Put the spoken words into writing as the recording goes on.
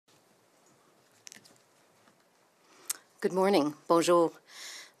Good morning. Bonjour.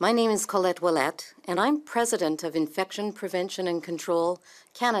 My name is Colette Ouellette, and I'm president of Infection Prevention and Control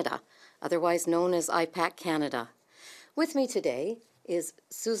Canada, otherwise known as IPAC Canada. With me today is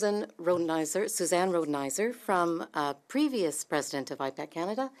Suzanne Rodenheiser from previous president of IPAC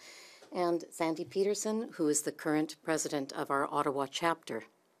Canada, and Sandy Peterson, who is the current president of our Ottawa chapter.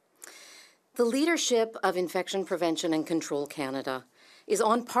 The leadership of Infection Prevention and Control Canada is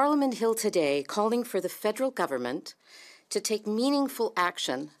on Parliament Hill today calling for the federal government to take meaningful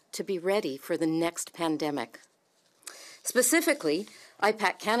action to be ready for the next pandemic. Specifically,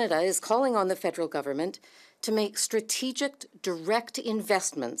 IPAC Canada is calling on the federal government to make strategic direct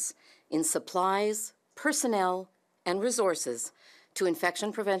investments in supplies, personnel, and resources to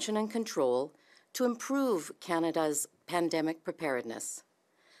infection prevention and control to improve Canada's pandemic preparedness.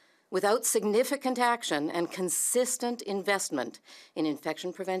 Without significant action and consistent investment in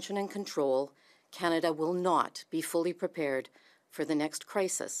infection prevention and control, Canada will not be fully prepared for the next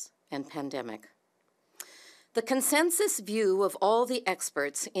crisis and pandemic. The consensus view of all the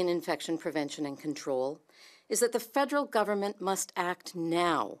experts in infection prevention and control is that the federal government must act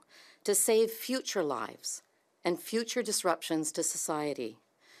now to save future lives and future disruptions to society.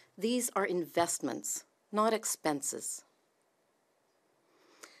 These are investments, not expenses.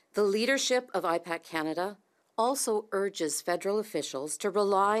 The leadership of IPAC Canada also urges federal officials to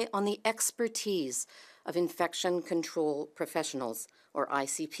rely on the expertise of infection control professionals, or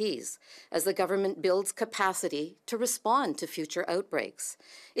ICPs, as the government builds capacity to respond to future outbreaks.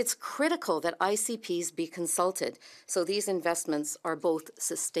 It's critical that ICPs be consulted so these investments are both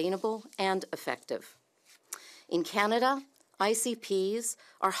sustainable and effective. In Canada, ICPs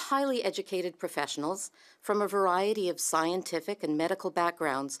are highly educated professionals from a variety of scientific and medical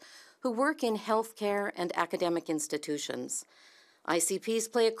backgrounds who work in healthcare and academic institutions.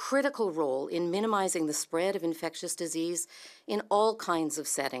 ICPs play a critical role in minimizing the spread of infectious disease in all kinds of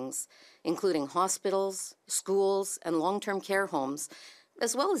settings, including hospitals, schools, and long-term care homes,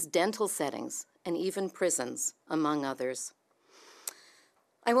 as well as dental settings and even prisons, among others.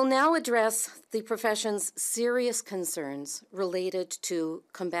 I will now address the profession's serious concerns related to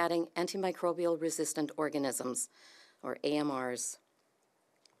combating antimicrobial resistant organisms, or AMRs.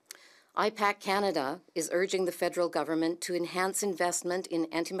 IPAC Canada is urging the federal government to enhance investment in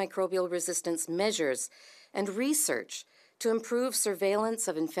antimicrobial resistance measures and research to improve surveillance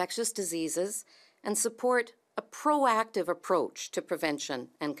of infectious diseases and support a proactive approach to prevention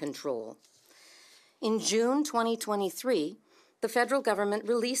and control. In June 2023, the federal government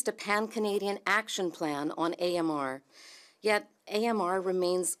released a pan-Canadian action plan on AMR, yet AMR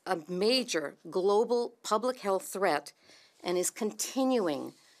remains a major global public health threat and is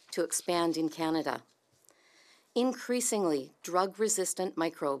continuing to expand in Canada. Increasingly, drug-resistant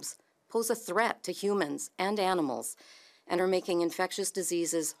microbes pose a threat to humans and animals and are making infectious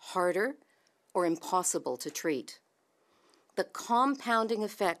diseases harder or impossible to treat. The compounding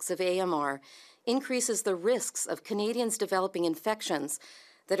effects of AMR increases the risks of Canadians developing infections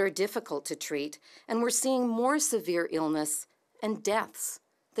that are difficult to treat, and we're seeing more severe illness and deaths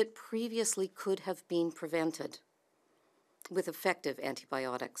that previously could have been prevented with effective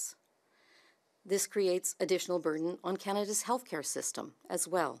antibiotics. This creates additional burden on Canada's healthcare system as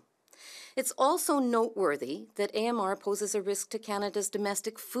well. It's also noteworthy that AMR poses a risk to Canada's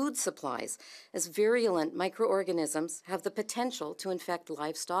domestic food supplies, as virulent microorganisms have the potential to infect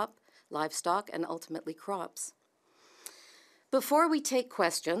livestock, and ultimately crops. Before we take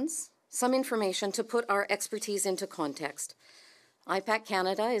questions, some information to put our expertise into context. IPAC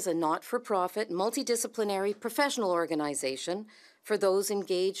Canada is a not-for-profit, multidisciplinary professional organization for those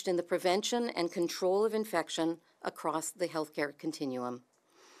engaged in the prevention and control of infection across the healthcare continuum.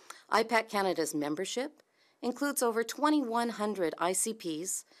 IPAC Canada's membership includes over 2,100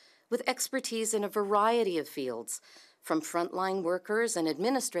 ICPs with expertise in a variety of fields, from frontline workers and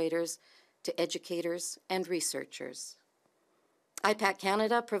administrators to educators and researchers. IPAC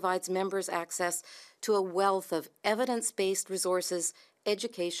Canada provides members access to a wealth of evidence-based resources,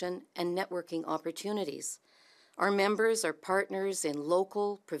 education, and networking opportunities. Our members are partners in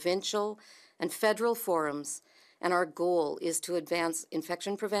local, provincial, and federal forums, and our goal is to advance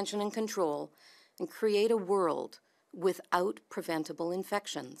infection prevention and control and create a world without preventable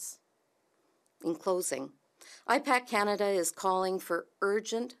infections. In closing, IPAC Canada is calling for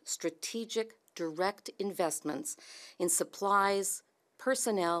urgent, strategic, direct investments in supplies,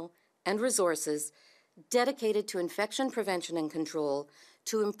 personnel, and resources dedicated to infection prevention and control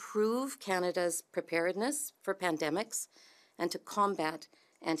to improve Canada's preparedness for pandemics and to combat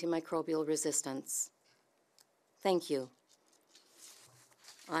antimicrobial resistance. Thank you.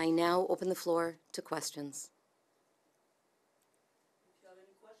 I now open the floor to questions.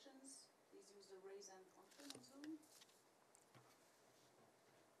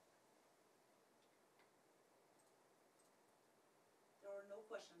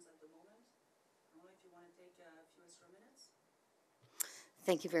 questions at the moment. I don't know if you want to take a few extra minutes.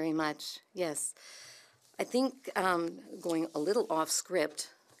 Thank you very much. Yes. I think going a little off script,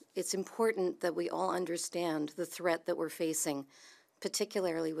 it's important that we all understand the threat that we're facing,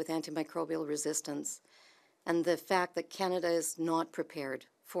 particularly with antimicrobial resistance, and the fact that Canada is not prepared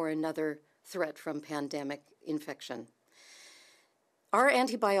for another threat from pandemic infection. Our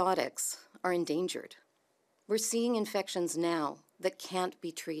antibiotics are endangered. We're seeing infections now that can't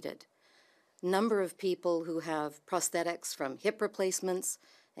be treated. Number of people who have prosthetics from hip replacements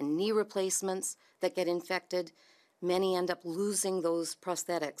and knee replacements that get infected, many end up losing those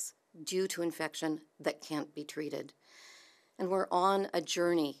prosthetics due to infection that can't be treated. And we're on a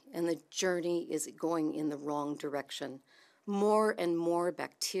journey, and the journey is going in the wrong direction. More and more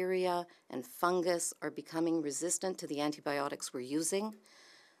bacteria and fungus are becoming resistant to the antibiotics we're using.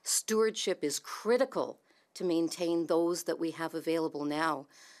 Stewardship is critical to maintain those that we have available now,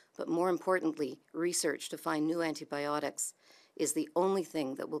 but more importantly, research to find new antibiotics is the only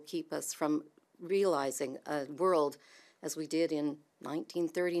thing that will keep us from realizing a world as we did in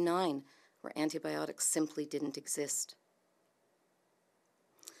 1939, where antibiotics simply didn't exist.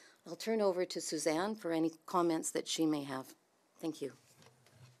 I'll turn over to Suzanne for any comments that she may have. Thank you.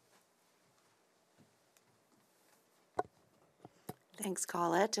 Thanks,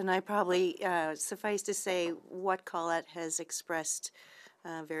 Colette. And I probably suffice to say what Colette has expressed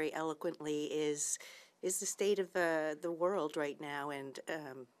very eloquently is the state of the world right now, and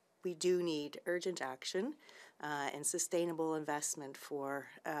we do need urgent action and sustainable investment for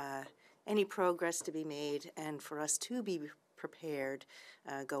any progress to be made and for us to be prepared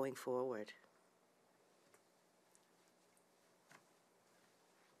going forward.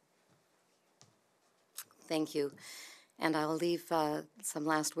 Thank you. And I'll leave some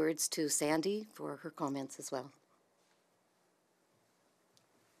last words to Sandy for her comments as well.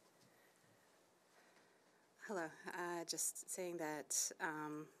 Hello. Just saying that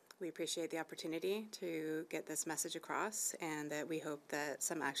we appreciate the opportunity to get this message across, and that we hope that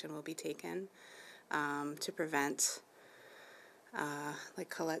some action will be taken to prevent, like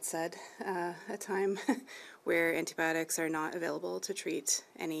Colette said, a time where antibiotics are not available to treat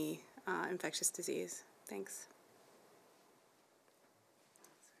any infectious disease. Thanks.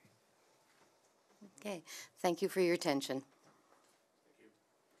 Okay. Thank you for your attention.